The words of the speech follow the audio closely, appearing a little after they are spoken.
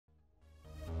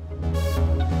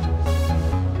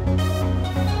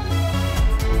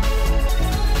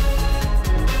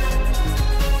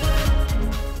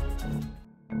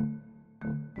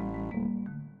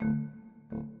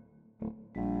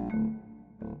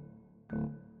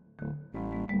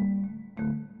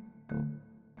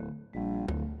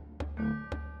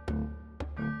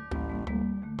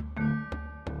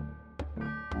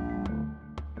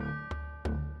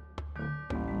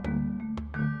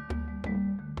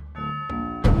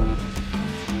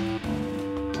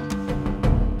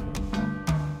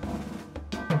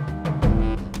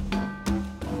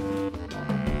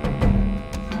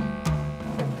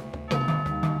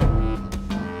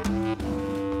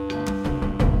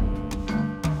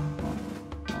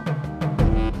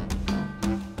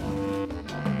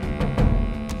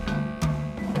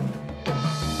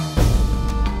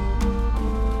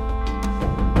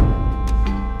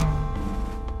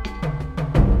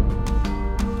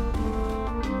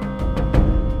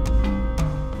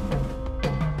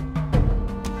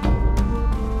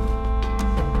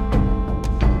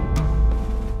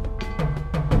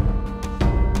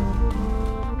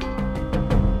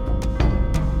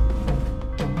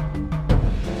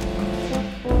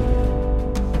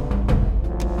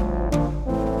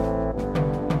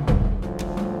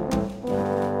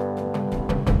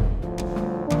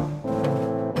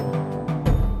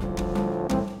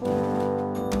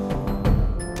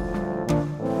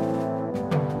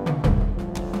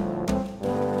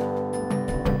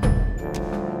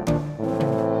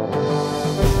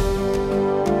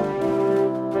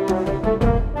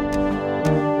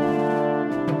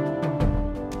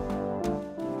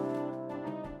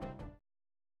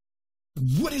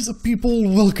What is up, people?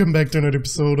 Welcome back to another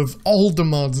episode of All the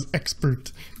Mods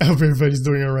Expert. I hope everybody's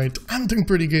doing alright. I'm doing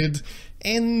pretty good,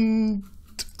 and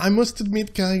I must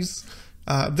admit, guys,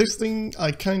 this thing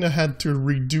I kinda had to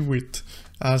redo it,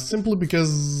 simply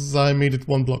because I made it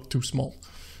one block too small.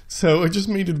 So I just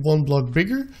made it one block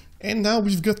bigger, and now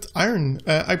we've got iron.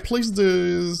 I placed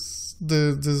the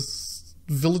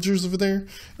villagers over there.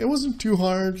 It wasn't too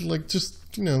hard, like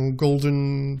just, you know,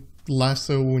 golden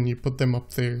lasso when you put them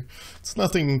up there. It's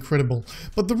nothing incredible.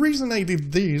 But the reason I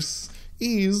did this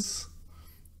is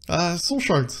soul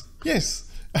shards.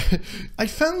 Yes. I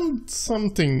found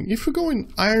something. If we go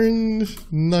in iron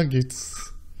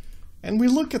nuggets and we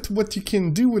look at what you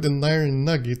can do with an iron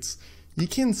nuggets, you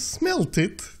can smelt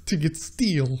it to get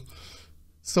steel.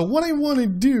 So what I want to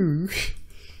do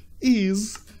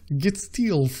is get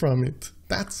steel from it.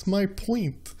 That's my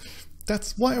point.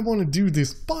 That's why I want to do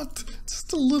this, but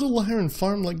just a little iron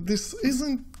farm like this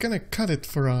isn't gonna cut it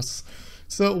for us.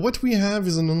 So what we have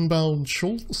is an unbound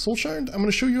soul shard. I'm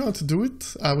gonna show you how to do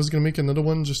it. I was gonna make another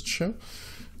one just to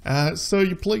show. So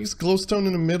you place glowstone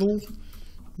in the middle,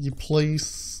 you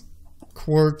place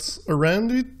quartz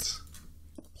around it,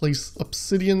 place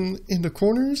obsidian in the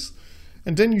corners,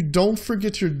 and then you don't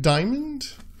forget your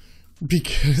diamond,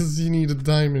 because you need a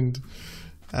diamond.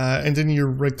 And then you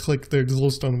right click the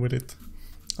glowstone with it.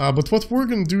 But what we're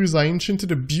going to do is I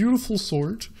enchanted a beautiful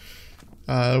sword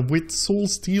with Soul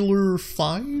Stealer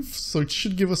 5, so it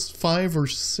should give us 5 or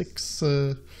 6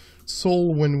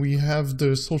 soul when we have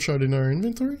the soul shard in our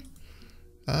inventory.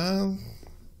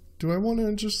 Do I want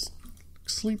to just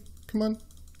sleep? Come on,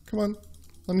 come on,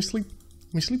 let me sleep,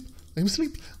 let me sleep, let me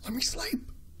sleep, let me sleep.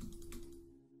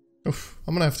 Oof,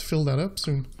 I'm going to have to fill that up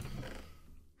soon.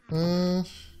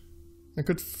 I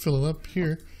could fill it up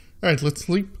here. Alright, let's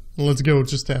sleep. Let's go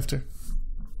just after.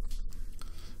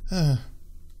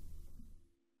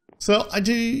 So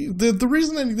the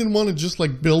reason I didn't want to just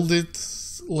like build it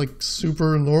like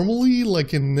super normally,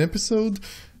 like in an episode,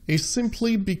 is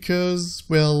simply because,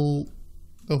 well,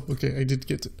 oh, okay, I did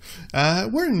get it.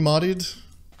 We're in modded.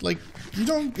 Like, you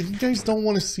guys don't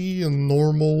want to see a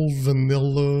normal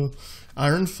vanilla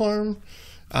iron farm.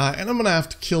 And I'm gonna have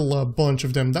to kill a bunch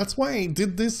of them. That's why I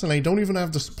did this, and I don't even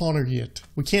have the spawner yet.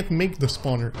 We can't make the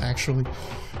spawner, actually.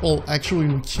 Well, actually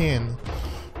we can.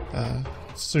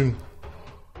 Soon.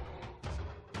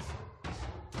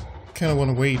 Kinda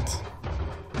wanna wait.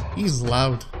 He's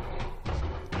loud.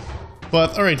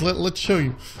 But, alright, let's show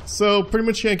you. So, pretty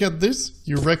much I got this.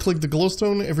 You right-click the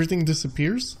glowstone, everything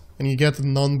disappears, and you get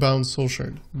an unbound soul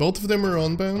shard. Both of them are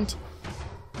unbound.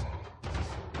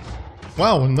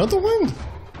 Wow, another one?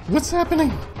 What's happening?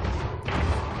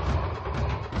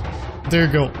 There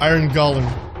you go, Iron Golem.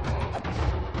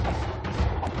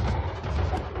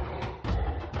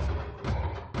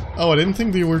 Oh, I didn't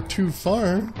think they were too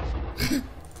far.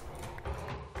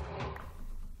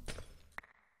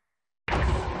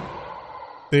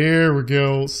 There we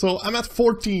go. So I'm at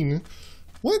 14.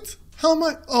 What? How am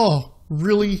I? Oh,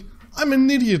 really? I'm an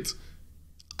idiot.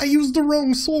 I used the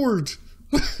wrong sword.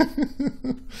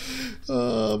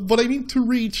 But I need to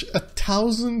reach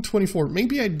 1024.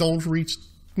 Maybe I don't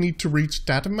need to reach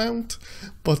that amount,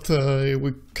 but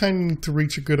we kind of need to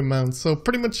reach a good amount. So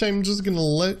pretty much I'm just gonna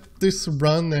let this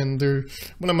run, and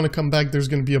when I'm gonna come back, there's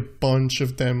gonna be a bunch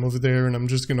of them over there, and I'm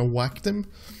just gonna whack them.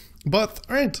 But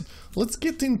alright, let's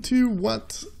get into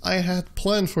what I had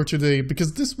planned for today,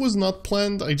 because this was not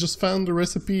planned. I just found the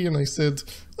recipe and I said,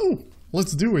 oh,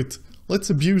 let's do it. Let's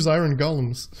abuse iron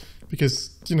golems.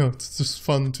 Because, you know, it's just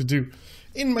fun to do.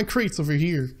 In my crates over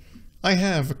here, I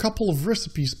have a couple of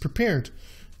recipes prepared.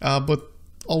 But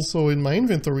also in my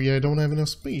inventory, I don't have enough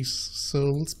space.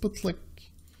 So let's put, like,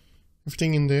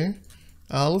 everything in there.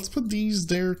 Let's put these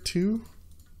there, too.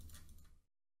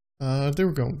 There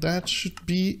we go. That should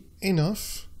be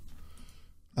enough.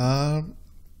 Let's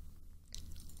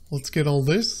get all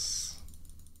this.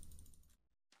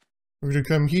 We're gonna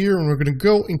come here, and we're gonna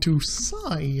go into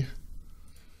Psi.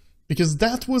 Because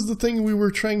that was the thing we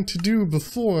were trying to do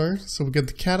before. So we got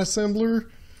the cat assembler,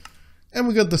 and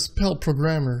we got the spell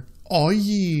programmer. Oh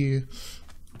yeah!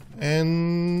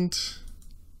 And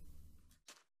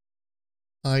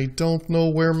I don't know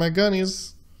where my gun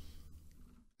is.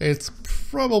 It's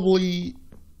probably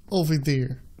over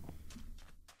there.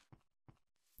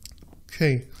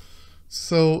 Okay,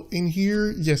 so in here,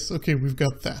 yes, okay, we've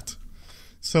got that.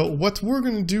 So what we're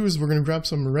gonna do is we're gonna grab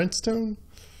some redstone,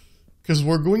 because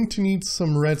we're going to need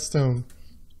some redstone.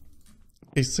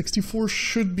 Okay, 64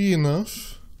 should be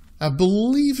enough. I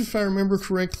believe, if I remember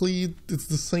correctly, it's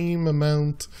the same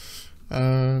amount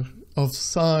of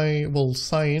psi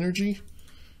energy.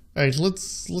 Alright,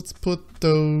 let's put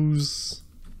those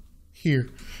here.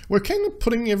 We're kind of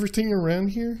putting everything around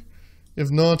here. You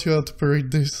have no idea how to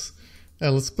operate this.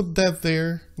 Let's put that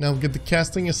there. Now get the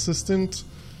casting assistant.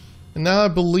 And now I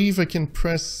believe I can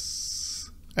press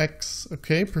X.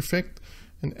 Okay, perfect.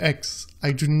 And X.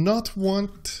 I do not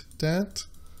want that.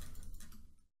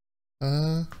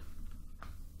 I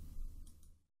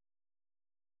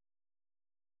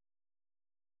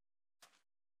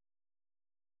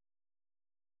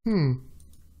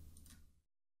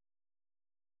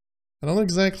don't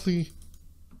exactly...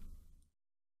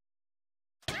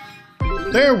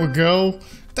 There we go!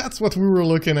 That's what we were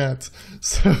looking at.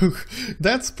 So,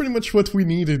 that's pretty much what we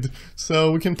needed.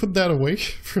 So we can put that away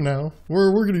for now.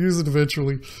 We're going to use it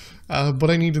eventually. But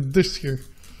I needed this here.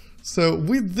 So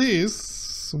with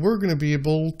this, we're going to be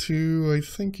able to, I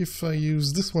think if I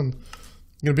use this one,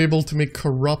 I'm going to be able to make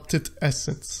corrupted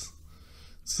essence.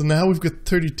 So now we've got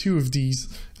 32 of these.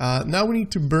 Now we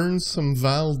need to burn some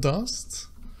Val dust.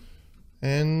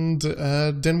 And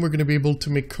then we're going to be able to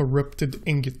make corrupted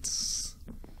ingots.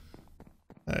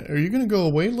 Are you going to go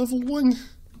away, level 1?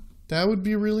 That would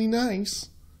be really nice.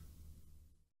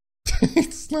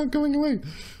 It's not going away.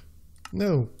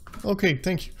 No. Okay,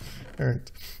 thank you.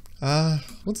 Alright.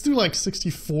 Let's do like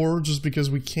 64 just because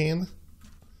we can.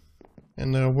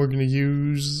 And we're going to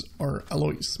use our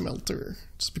alloy smelter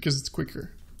just because it's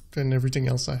quicker than everything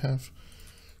else I have.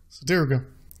 So there we go.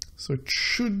 So it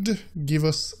should give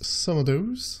us some of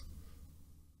those.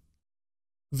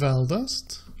 Val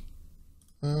dust.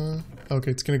 Okay,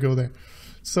 it's gonna go there.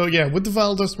 So yeah, with the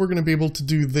Val dust, we're gonna be able to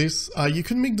do this. You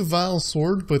can make the Val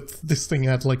sword, but this thing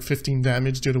had like 15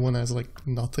 damage. The other one has like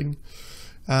nothing.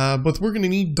 But we're gonna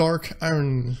need dark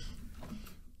iron.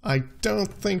 I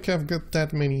don't think I've got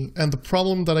that many. And the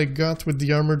problem that I got with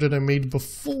the armor that I made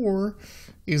before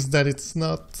is that it's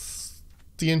not...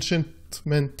 The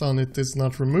enchantment on it is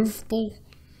not removable.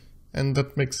 And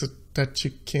that makes it that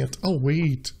you can't... Oh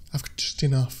wait, I've got just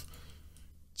enough.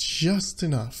 Just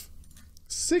enough.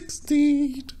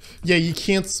 16! Yeah, you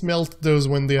can't smelt those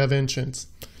when they have enchants.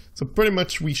 So pretty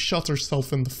much we shot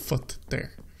ourselves in the foot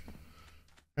there.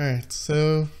 Alright,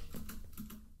 so...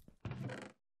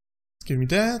 Give me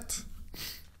that.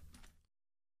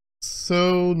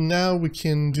 So now we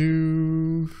can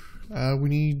do... we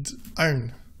need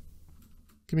iron.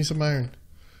 Give me some iron.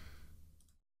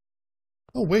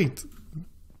 Oh wait.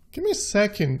 Give me a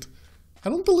second. I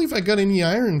don't believe I got any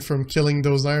iron from killing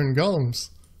those iron golems.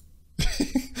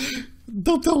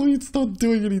 Don't tell me it's not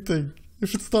doing anything.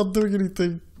 If it's not doing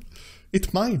anything,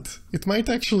 it might. It might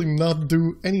actually not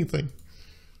do anything.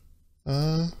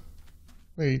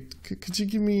 Wait, could you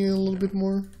give me a little bit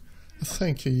more?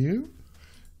 Thank you,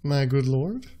 my good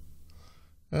lord.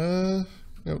 No,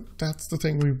 that's the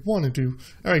thing we want to do.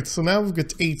 Alright, so now we've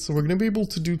got 8, so we're going to be able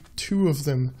to do 2 of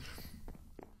them.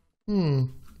 I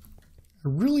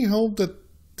really hope that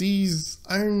these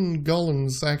iron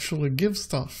golems actually give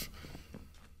stuff.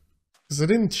 Because I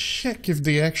didn't check if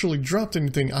they actually dropped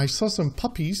anything. I saw some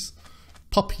puppies.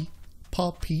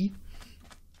 Puppy.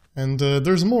 And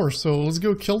there's more, so let's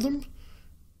go kill them.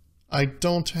 I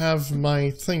don't have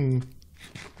my thing.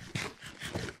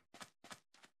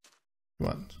 Come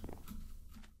on.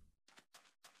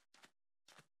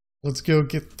 Let's go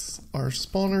get our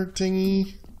spawner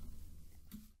thingy.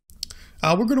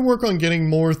 We're going to work on getting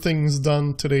more things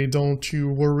done today, don't you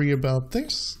worry about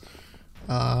this.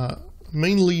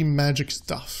 Mainly magic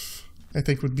stuff, I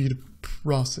think would be the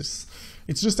process.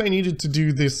 It's just I needed to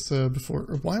do this before.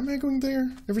 Why am I going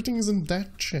there? Everything is in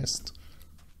that chest.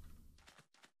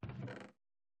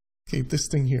 Okay, this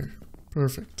thing here.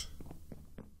 Perfect.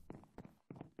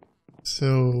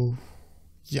 So,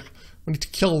 yeah, we need to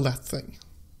kill that thing.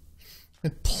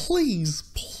 And please,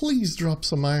 please drop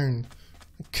some iron.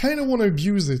 I kind of want to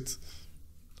abuse it.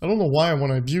 I don't know why I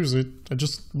want to abuse it. I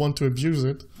just want to abuse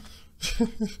it.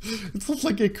 It's not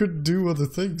like I could do other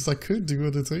things. I could do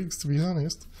other things, to be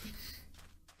honest.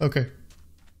 Okay.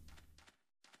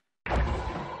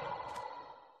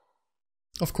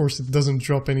 Of course it doesn't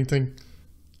drop anything.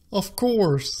 Of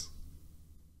course.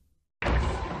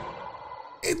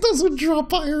 It doesn't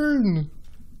drop iron.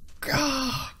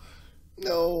 Ah,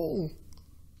 no.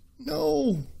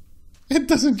 No. It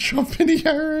doesn't drop any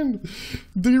iron.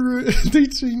 They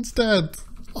changed that.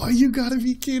 Oh, you gotta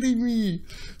be kidding me.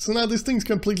 So now this thing's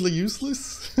completely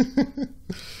useless?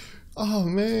 Oh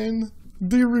man.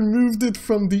 They removed it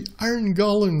from the iron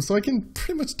golem, so I can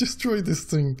pretty much destroy this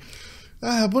thing.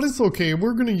 But it's okay,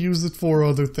 we're gonna use it for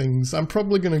other things. I'm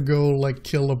probably gonna go like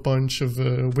kill a bunch of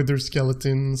wither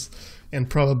skeletons and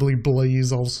probably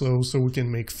blaze also, so we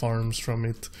can make farms from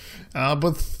it.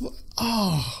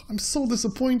 Oh, I'm so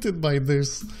disappointed by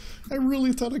this. I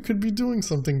really thought I could be doing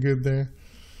something good there,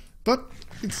 but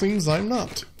it seems I'm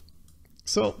not.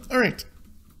 So, alright.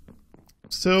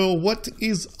 So, what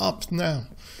is up now?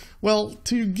 Well,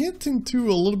 to get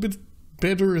into a little bit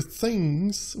better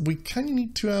things, we kind of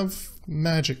need to have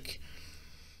magic.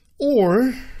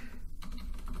 Or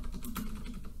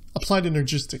applied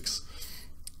energistics.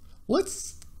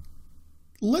 Let's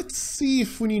see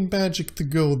if we need magic to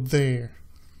go there.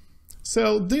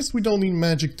 So this, we don't need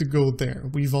magic to go there.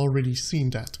 We've already seen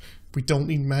that. We don't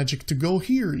need magic to go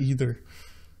here either.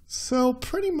 So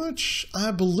pretty much,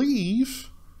 I believe,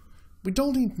 we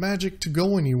don't need magic to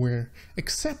go anywhere.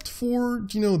 Except for,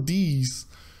 you know, these.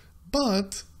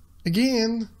 But,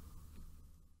 again,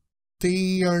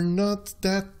 they are not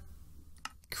that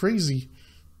crazy.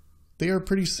 They are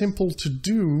pretty simple to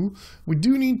do. We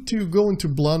do need to go into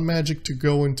blood magic to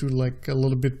go into like a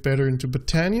little bit better into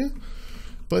Botania.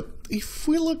 But if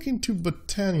we look into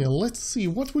Botania, let's see,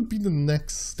 what would be the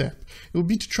next step? It would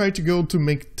be to try to go to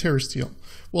make terrestrial.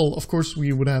 Well, of course,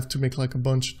 we would have to make like a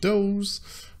bunch of those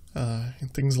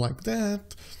and things like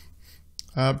that.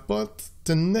 But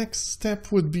the next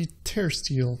step would be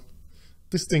terrestrial.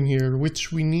 This thing here,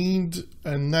 which we need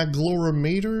a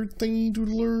naglorometer thingy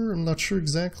doodler. I'm not sure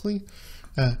exactly.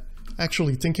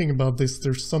 Actually, thinking about this,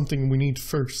 there's something we need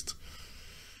first.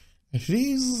 It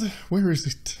is... where is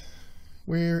it?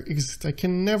 Where is it? I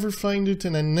can never find it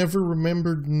and I never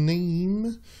remember the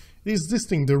name. It is this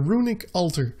thing, the runic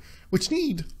altar, which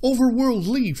need overworld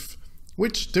leaf,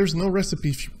 which there's no recipe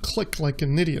if you click like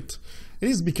an idiot. It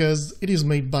is because it is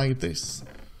made by this.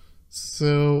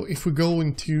 So if we go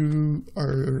into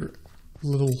our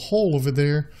little hole over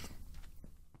there,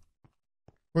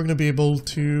 we're going to be able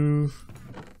to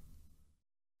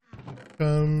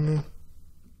come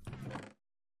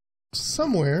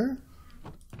somewhere.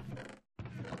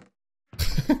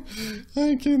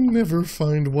 I can never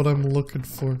find what I'm looking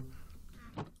for.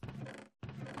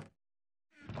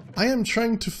 I am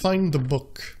trying to find the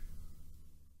book.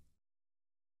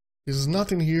 It's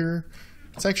not in here.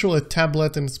 It's actually a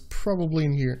tablet and it's probably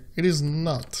in here. It is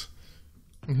not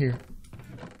in here.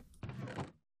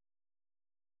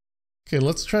 Okay,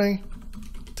 let's try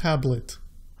tablet.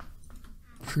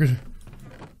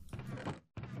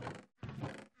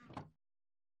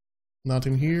 Not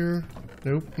in here.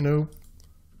 Nope, nope.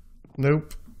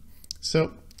 Nope.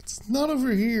 So, it's not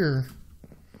over here.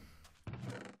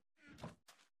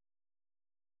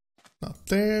 Not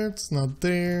there, it's not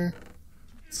there.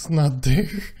 It's not there.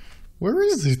 Where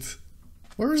is it?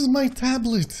 Where is my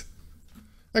tablet?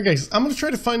 Okay, so I'm gonna try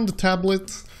to find the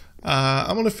tablet.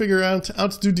 I'm gonna figure out how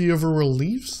to do the overworld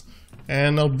leaves,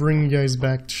 and I'll bring you guys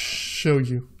back to show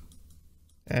you.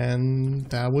 And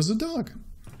that was a dog.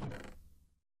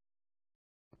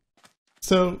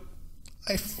 So,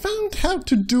 I found how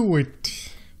to do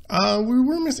it. We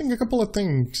were missing a couple of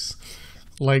things.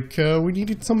 Like, we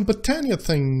needed some Botania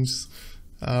things.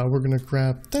 We're gonna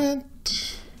grab that.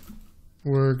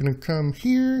 We're gonna come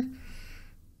here.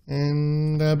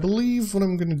 And I believe what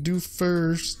I'm gonna do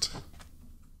first,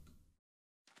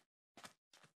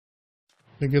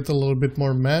 to get a little bit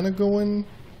more mana going.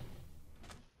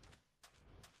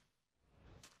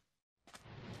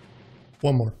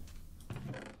 One more.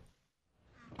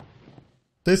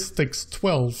 This takes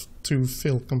 12 to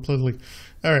fill completely.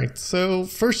 Alright, so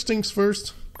first things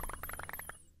first.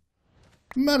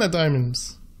 Mana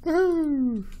diamonds.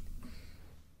 Woohoo!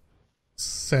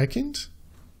 Second.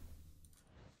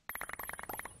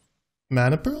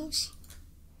 Mana pearls.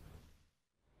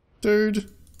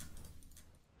 Third.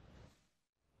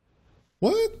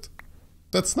 What?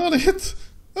 That's not it?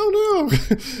 Oh no!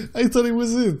 I thought it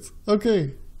was it.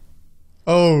 Okay.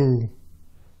 Oh.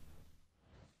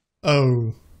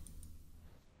 Oh.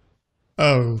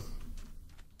 Oh.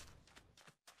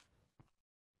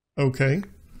 Okay.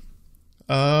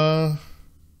 I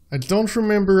don't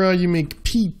remember how you make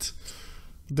peat.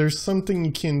 There's something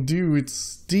you can do.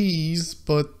 It's these,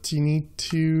 but you need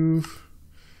to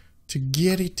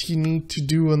get it, you need to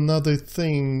do another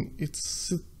thing.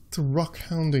 It's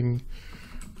rockhounding.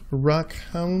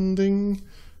 Rockhounding.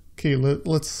 Okay,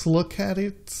 let's look at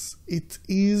it. It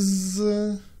is...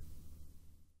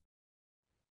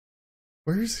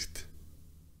 where is it?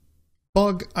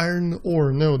 Bog iron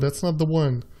ore. No, that's not the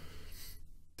one.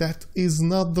 That is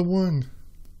not the one.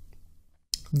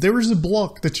 There is a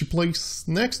block that you place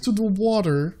next to the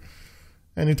water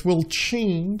and it will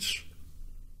change.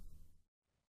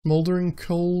 Smoldering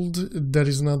cold, that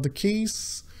is not the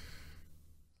case.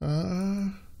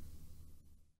 Dang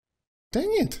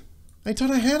it. I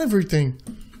thought I had everything.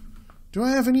 Do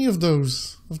I have any of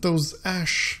those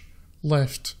ash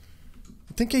left?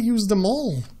 I think I used them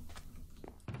all.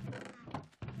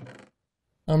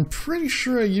 I'm pretty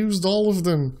sure I used all of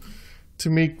them to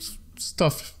make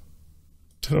stuff.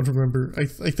 I don't remember. I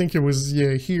think it was,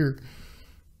 yeah, here.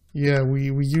 Yeah,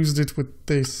 we used it with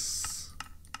this.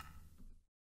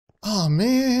 Oh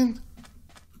man.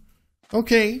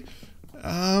 Okay.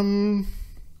 I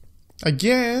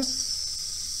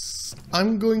guess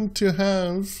I'm going to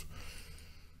have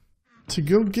to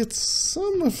go get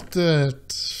some of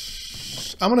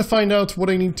that. I'm gonna find out what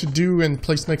I need to do and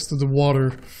place next to the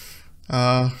water.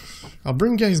 I'll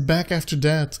bring you guys back after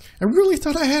that. I really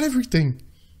thought I had everything.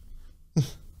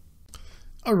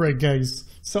 Alright guys,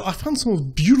 so I found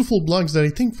some beautiful blocks that I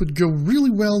think would go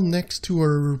really well next to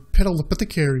our petal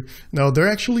apothecary. Now they're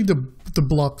actually the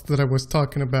blocks that I was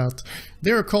talking about.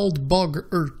 They're called bog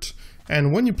earth,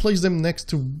 and when you place them next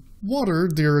to water,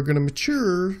 they're gonna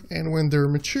mature, and when they're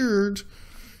matured,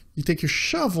 you take your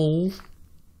shovel,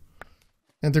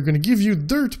 and they're gonna give you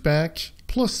dirt back,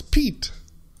 plus peat.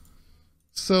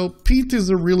 So Pete is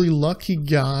a really lucky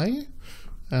guy.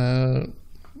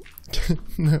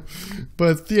 No.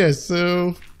 But yeah,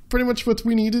 so pretty much what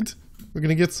we needed. We're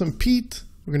gonna get some peat.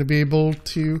 We're gonna be able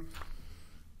to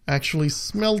actually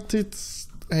smelt it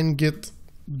and get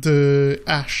the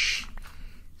ash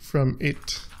from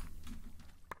it.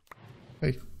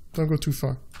 Hey, don't go too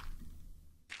far.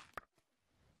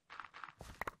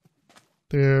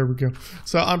 There we go.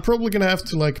 So I'm probably gonna have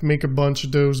to like make a bunch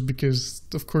of those because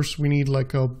of course we need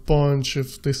like a bunch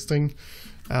of this thing.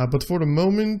 But for the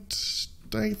moment,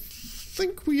 I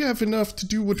think we have enough to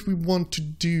do what we want to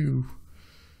do.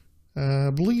 I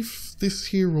believe this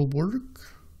here will work.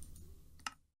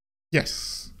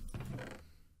 Yes.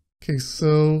 Okay,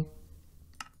 so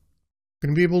I'm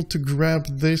gonna be able to grab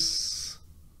this.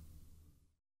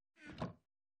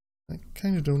 I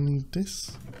kind of don't need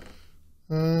this.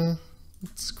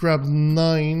 Let's grab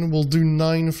 9. We'll do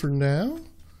 9 for now.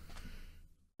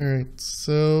 Alright,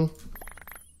 so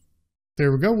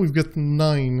there we go. We've got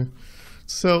 9.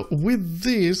 So with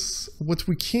this, what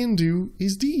we can do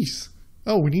is these.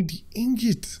 Oh, we need the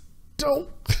ingot. Oh,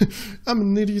 I'm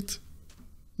an idiot.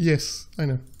 Yes, I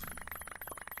know.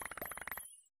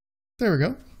 There we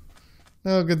go.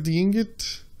 Now I've got the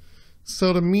ingot.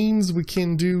 So that means we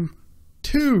can do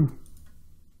 2.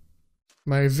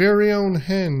 My very own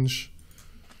henge.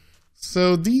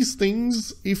 So these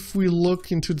things, if we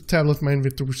look into the tablet of my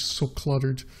inventory, which is so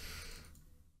cluttered.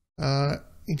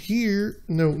 In here,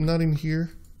 no, not in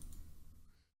here.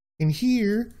 In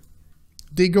here,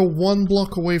 they go 1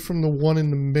 block away from the one in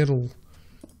the middle.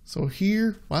 So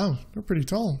here, wow, they're pretty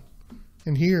tall.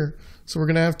 And here, so we're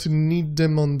gonna have to need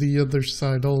them on the other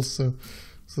side also.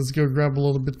 So let's go grab a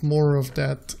little bit more of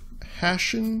that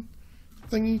hashing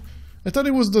thingy. I thought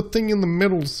it was the thing in the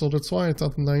middle, so that's why I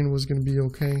thought 9 was gonna be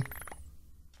okay.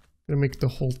 Gonna make the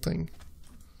whole thing.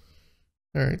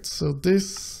 Alright, so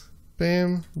this,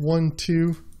 bam, 1,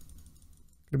 2.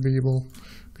 Gonna be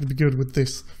good with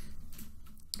this.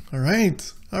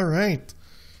 Alright, alright.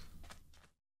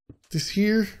 This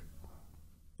here,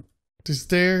 this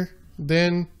there,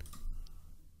 then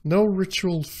no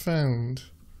ritual found.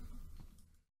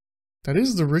 That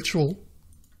is the ritual.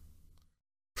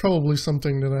 Probably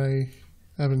something that I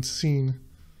haven't seen.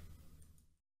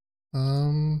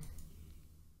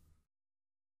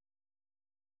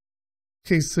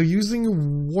 Okay, so using a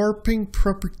warping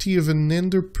property of an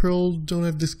ender pearl, don't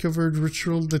have discovered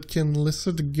ritual that can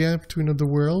lessen the gap to another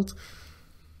world.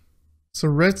 So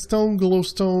redstone,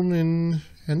 glowstone, and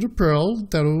ender pearl,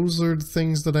 those are the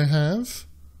things that I have.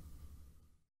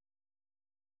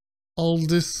 All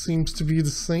this seems to be the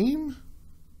same.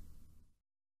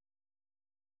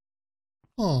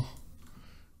 Oh,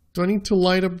 do I need to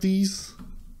light up these?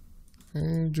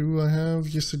 Do I have,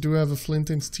 yes I do have a flint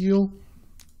and steel.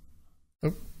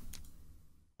 Oh.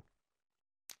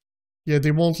 Yeah,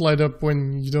 they won't light up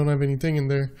when you don't have anything in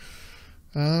there.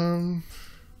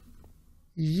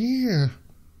 Yeah.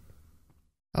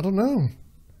 I don't know.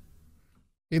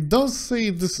 It does say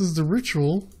this is the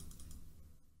ritual.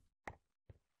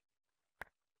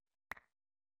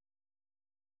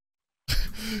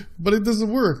 But it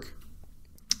doesn't work.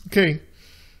 Okay.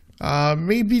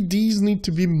 Maybe these need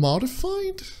to be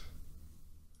modified?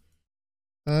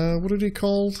 What are they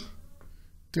called?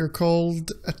 They're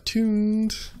called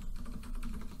attuned.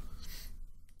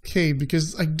 Okay,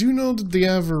 because I do know that they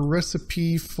have a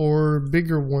recipe for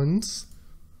bigger ones.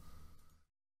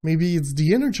 Maybe it's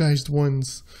the energized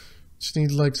ones. Just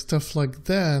need like stuff like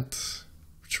that.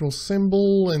 Ritual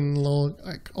symbol and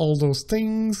like all those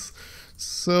things.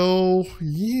 So,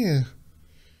 yeah.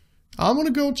 I'm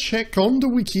gonna go check on the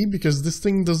wiki because this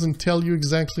thing doesn't tell you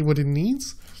exactly what it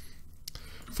needs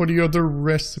for the other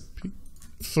recipe,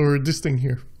 for this thing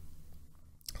here.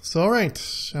 So, alright,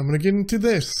 I'm gonna get into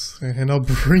this and I'll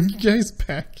bring you guys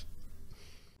back.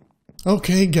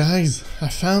 Okay, guys, I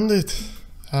found it.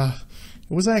 It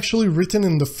was actually written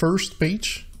in the first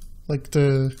page. Like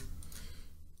this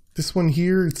one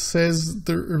here, it says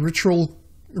the ritual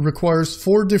requires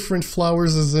 4 different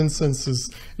flowers as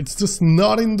incenses. It's just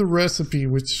not in the recipe,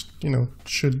 which, you know,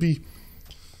 should be.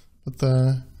 But,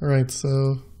 alright,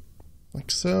 so, like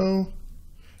so.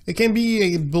 It can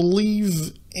be, I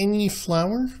believe, any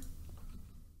flower.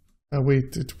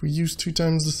 Wait, did we use 2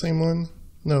 times the same one?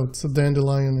 No, it's a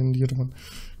dandelion and the other one.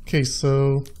 Okay,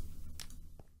 so...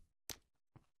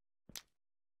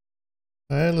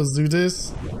 Alright, let's do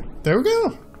this. There we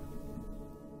go!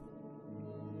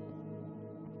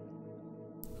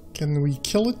 Can we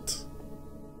kill it?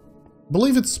 I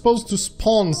believe it's supposed to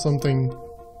spawn something.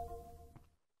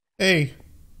 Hey.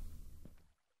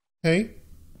 Hey.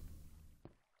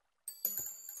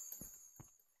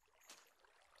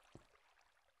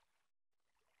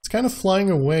 It's kind of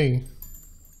flying away.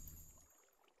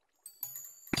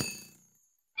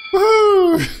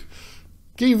 Woohoo!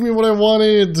 Gave me what I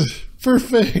wanted!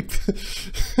 Perfect!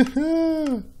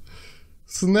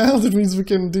 So now that means we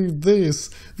can do this.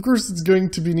 Of course, it's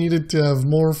going to be needed to have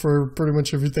more for pretty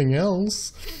much everything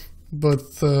else. But,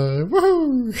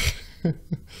 woohoo!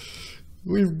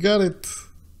 We've got it.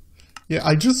 Yeah,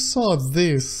 I just saw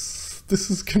this.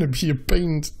 This is gonna be a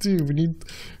pain to do. We need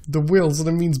the wheels, and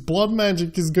that means blood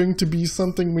magic is going to be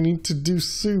something we need to do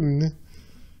soon.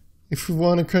 If we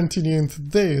want to continue into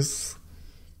this.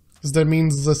 Because that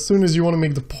means as soon as you want to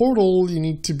make the portal, you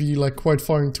need to be like quite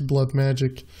far into blood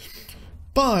magic.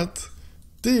 But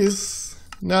this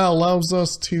now allows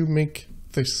us to make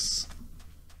this.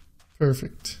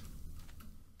 Perfect.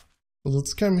 So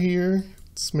let's come here.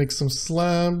 Let's make some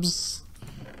slabs.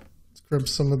 Let's grab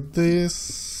some of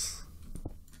this.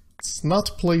 Let's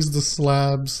not place the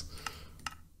slabs.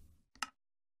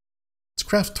 Let's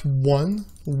craft 1.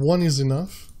 1 is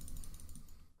enough.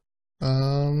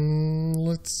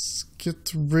 Let's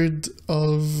get rid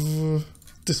of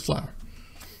this flower.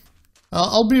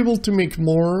 I'll be able to make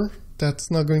more. That's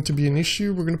not going to be an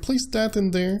issue. We're going to place that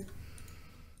in there.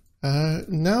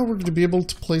 Now we're going to be able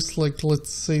to place, like,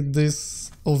 let's say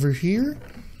this over here.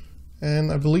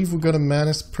 And I believe we got a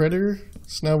mana spreader.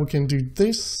 So now we can do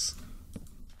this.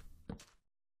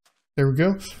 There we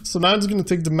go. So now it's going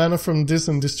to take the mana from this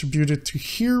and distribute it to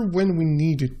here when we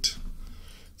need it.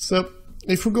 So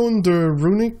if we go in the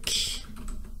runic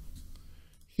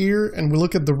here and we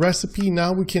look at the recipe,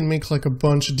 now we can make like a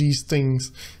bunch of these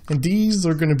things. And these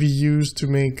are going to be used to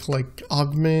make like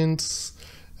augments.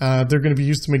 They're going to be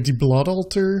used to make the blood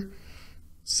altar.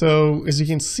 So as you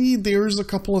can see, there's a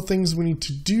couple of things we need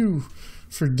to do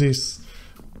for this.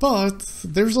 But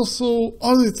there's also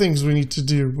other things we need to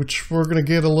do, which we're going to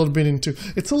get a little bit into.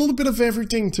 It's a little bit of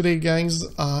everything today, guys.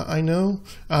 I know.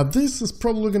 This is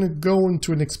probably going to go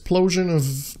into an explosion of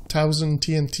 1000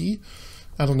 TNT.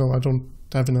 I don't know. I don't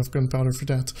have enough gunpowder for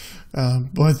that.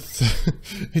 But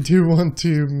I do want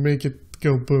to make it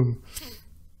go boom.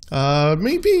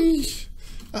 Maybe...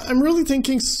 I'm really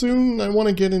thinking soon I want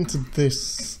to get into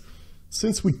this.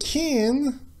 Since we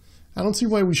can, I don't see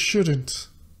why we shouldn't.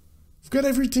 We've got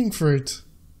everything for it.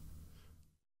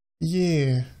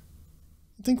 Yeah.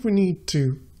 I think we need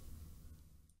to.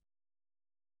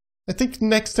 I think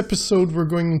next episode we're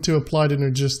going into applied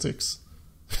energistics.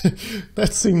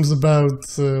 That seems about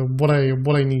what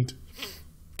I need.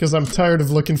 Because I'm tired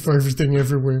of looking for everything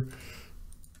everywhere.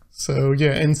 So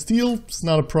yeah, and steel is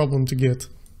not a problem to get.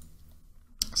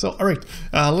 So, alright,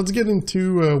 let's get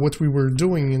into what we were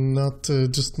doing and not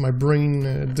just my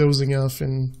brain dozing off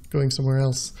and going somewhere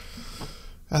else.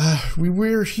 We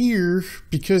were here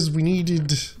because we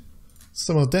needed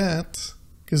some of that,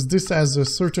 because this has a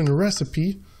certain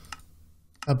recipe,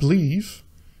 I believe.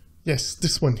 Yes,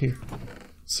 this one here.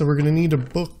 So we're going to need a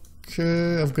book.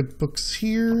 I've got books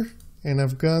here, and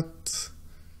I've got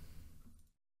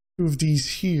 2 of these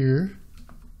here.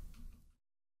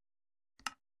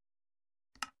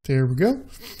 There we go.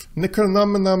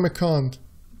 Necronomicon.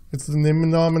 It's the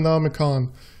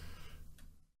Necronomicon.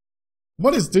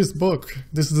 What is this book?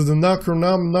 This is the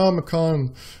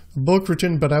Necronomicon, a book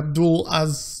written by Abdul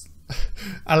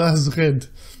Al-Azred,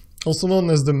 also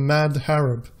known as the Mad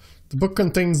Arab. The book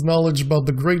contains knowledge about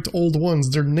the great old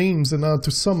ones, their names, and how to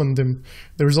summon them.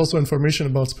 There is also information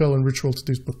about spell and ritual to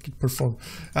this book perform.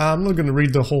 I'm not going to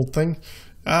read the whole thing.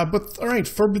 But alright,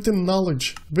 forbidden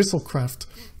knowledge, Whistlecraft.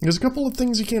 There's a couple of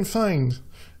things you can find,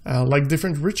 like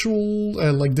different ritual,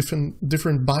 like different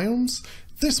biomes.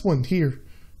 This one here,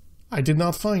 I did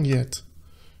not find yet.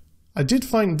 I did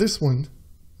find this one,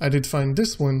 I did find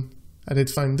this one, I did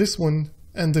find this one,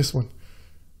 and this one.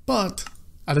 But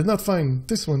I did not find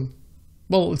this one.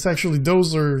 Well, it's actually,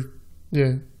 those are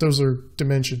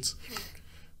dimensions.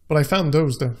 But I found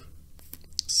those though.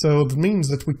 So that means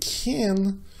that we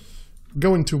can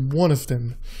go into one of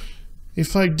them.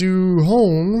 If I do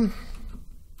home,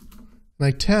 and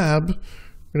I tab, I'm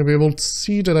going to be able to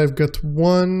see that I've got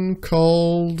one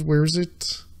called, where is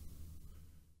it?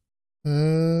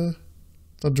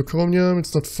 Not Draconium,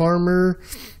 it's not Farmer.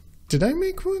 Did I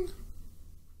make one?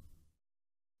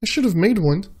 I should have made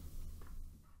one.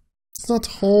 It's not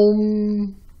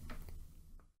Home...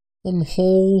 Home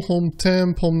Hole, Home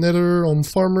Temp, Home Nether, Home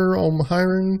Farmer, Home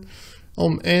Iron,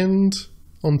 Home End,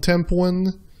 Home Temp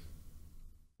 1.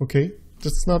 Okay,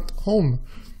 that's not Home.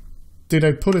 Did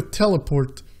I put a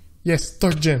teleport? Yes,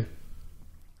 Dark Gem.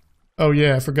 Oh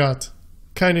yeah, I forgot.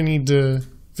 Kinda need the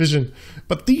vision.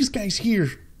 But these guys here,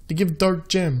 they give Dark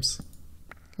Gems.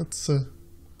 Let's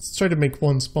try to make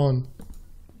one spawn.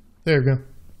 There we go.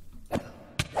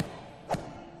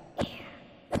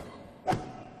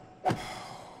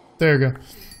 There we go.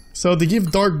 So they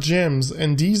give dark gems,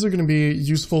 and these are going to be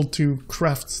useful to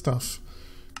craft stuff.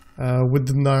 With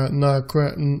the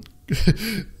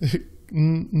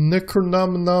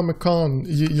Necronomicon.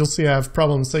 You'll see I have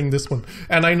problems saying this one.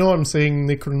 And I know I'm saying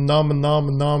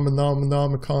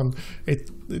Necronomicon.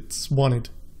 It's wanted.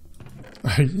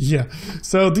 Yeah.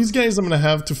 So these guys, I'm going to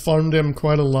have to farm them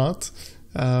quite a lot.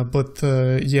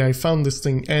 Yeah, I found this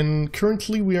thing. And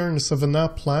currently we are in the Savannah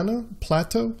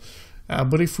Plateau.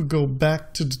 But if we go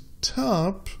back to the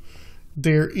top,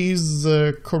 there is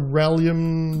a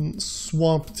Corallium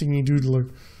Swamp Thingy Doodler.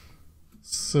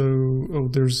 So, oh,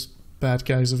 there's bad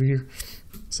guys over here.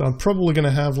 So I'm probably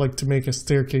gonna have like to make a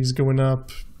staircase going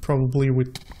up, probably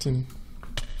with, you know.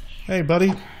 Hey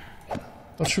buddy,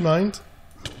 don't you mind?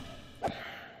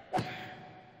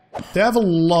 They have a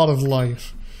lot of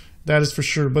life, that is for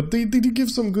sure, but they do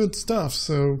give some good stuff,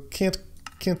 so can't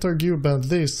argue about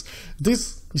this.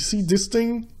 You see, this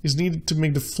thing is needed to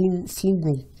make the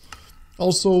flugel.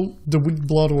 Also, the weak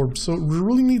blood orb. So we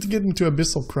really need to get into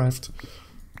abyssal craft.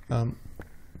 But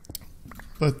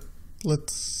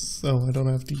let's... Oh, I don't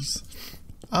have these.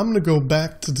 I'm gonna go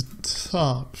back to the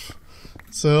top.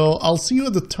 So I'll see you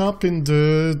at the top in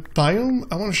the biome.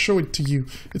 I want to show it to you.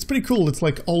 It's pretty cool. It's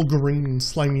like all green,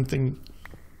 slimy thing.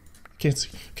 Can't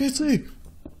see. Can't see!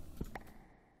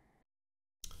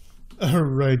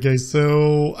 Alright guys,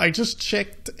 so I just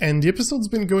checked and the episode's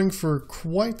been going for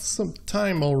quite some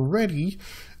time already,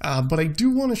 but I do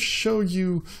want to show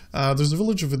you, there's a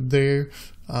village over there,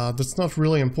 that's not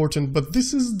really important, but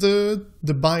this is the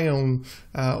biome.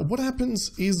 What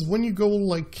happens is when you go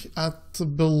like at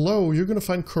below, you're gonna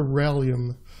find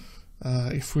Corallium.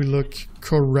 If we look,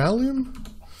 Corallium,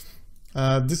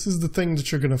 this is the thing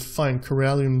that you're gonna find,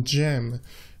 Corallium Gem,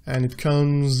 and it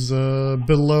comes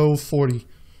below 40.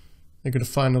 You're gonna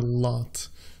find a lot.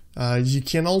 You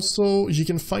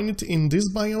can find it in this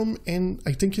biome, and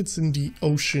I think it's in the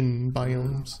ocean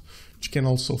biomes. You can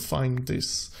also find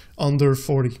this under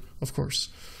 40, of course.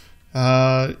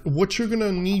 What you're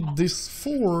gonna need this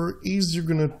for is you're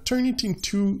gonna turn it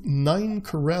into 9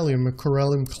 Corallium, a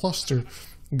Corallium cluster.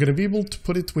 You're gonna be able to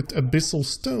put it with Abyssal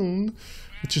Stone,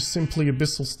 which is simply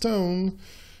Abyssal Stone.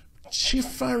 Which,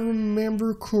 if I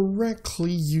remember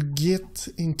correctly, you get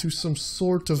into some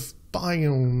sort of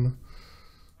biome.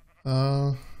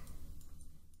 Yeah,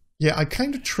 I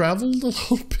kind of traveled a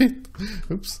little bit.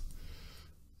 Oops.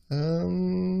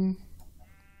 I'm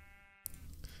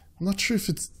not sure if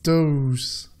it's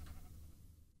those.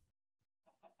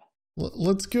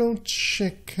 Let's go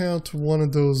check out one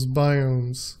of those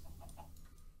biomes.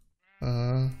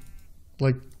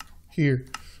 Like here.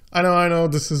 I know,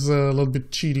 this is a little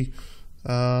bit cheaty.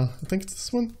 I think it's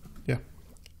this one? Yeah.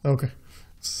 Okay.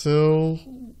 So,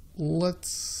 let's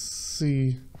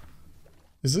see.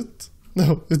 Is it?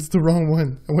 No, it's the wrong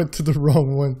one. I went to the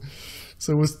wrong one.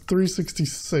 So it was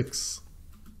 366.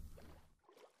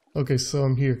 Okay, so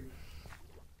I'm here.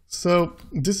 So,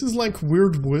 this is like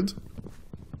weird wood.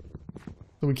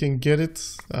 So we can get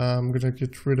it. I'm gonna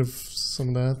get rid of some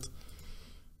of that.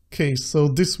 Okay, so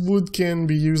this wood can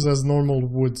be used as normal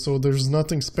wood, so there's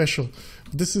nothing special.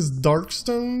 This is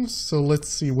darkstone, so let's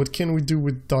see, what can we do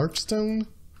with darkstone?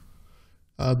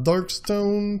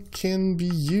 Darkstone can be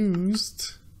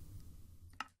used,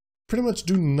 pretty much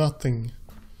do nothing.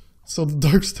 So the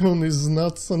darkstone is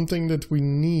not something that we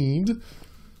need.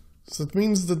 So it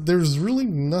means that there's really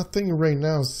nothing right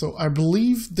now. So I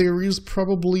believe there is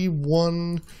probably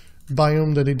one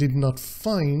biome that I did not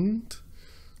find.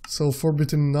 So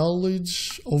Forbidden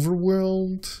Knowledge,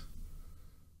 Overworld,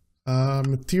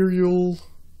 Material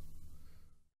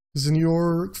is in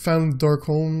your found dark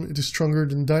home. It is stronger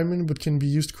than diamond, but can be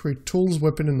used to create tools,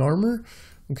 weapon, and armor.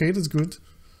 Okay, that's good.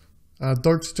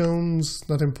 Dark stones,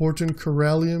 not important.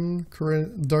 Corallium,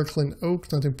 Darkland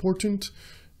Oak, not important.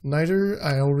 Neither,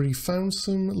 I already found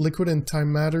some. Liquid and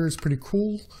time matter is pretty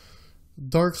cool.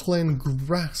 Darkland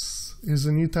grass is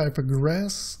a new type of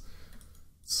grass.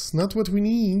 It's not what we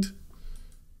need.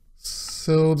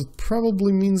 So that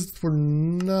probably means that we're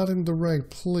not in the right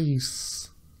place.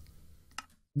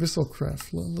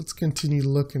 Abyssal let's continue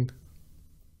looking.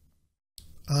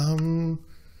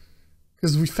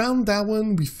 Because we found that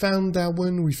one, we found that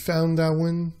one, we found that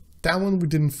one. That one we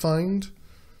didn't find.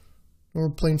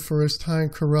 Normal Plain Forest, High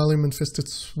Corallium Infested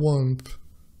Swamp.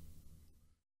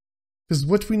 Because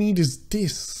what we need is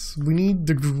this. We need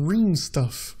the green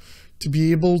stuff to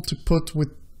be able to put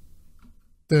with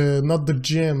the, not the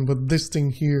gem, but this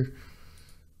thing here.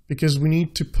 Because we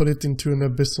need to put it into an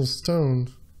abyssal stone.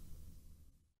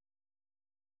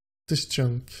 This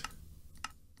chunk.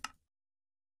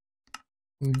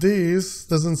 And this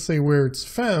doesn't say where it's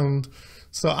found,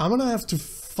 so I'm gonna have to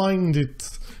find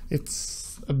it.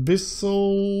 It's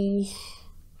abyssal.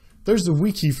 There's a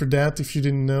wiki for that if you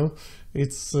didn't know.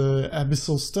 It's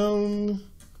abyssal stone.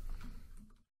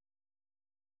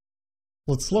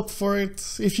 Let's look for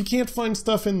it. If you can't find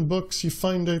stuff in books, you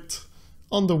find it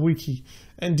on the wiki.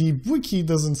 And the wiki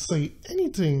doesn't say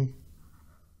anything.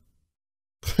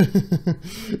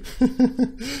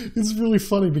 It's really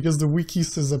funny because the wiki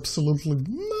says absolutely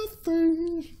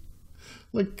nothing.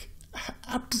 Like,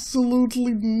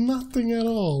 absolutely nothing at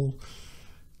all.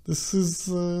 This is,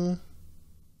 I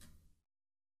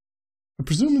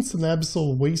presume it's an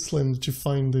abyssal wasteland that you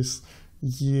find this.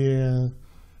 Yeah.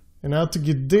 And how to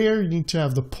get there, you need to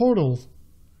have the portal.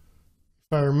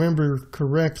 If I remember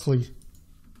correctly.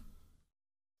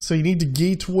 So you need the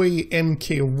gateway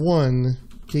MK1.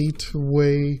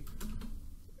 Gateway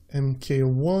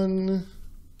MK1,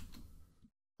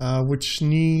 which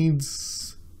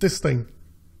needs this thing.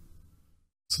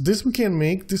 So this we can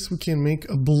make, this we can make.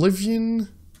 Oblivion,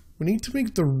 we need to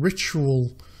make the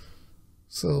ritual.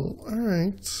 So,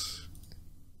 alright.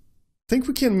 I think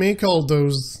we can make all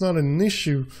those, it's not an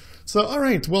issue. So,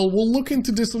 alright, well, we'll look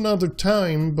into this another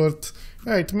time, but,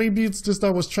 alright, maybe it's just I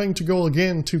was trying to go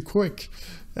again too quick.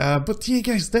 But yeah,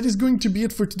 guys, that is going to be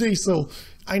it for today. So,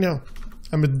 I know,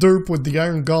 I'm a derp with the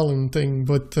Iron Golem thing,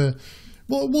 but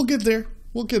well, we'll get there.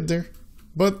 We'll get there.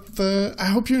 But I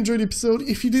hope you enjoyed the episode.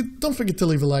 If you did, don't forget to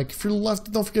leave a like. If you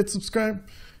loved, don't forget to subscribe.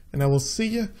 And I will see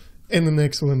you in the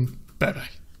next one. Bye-bye.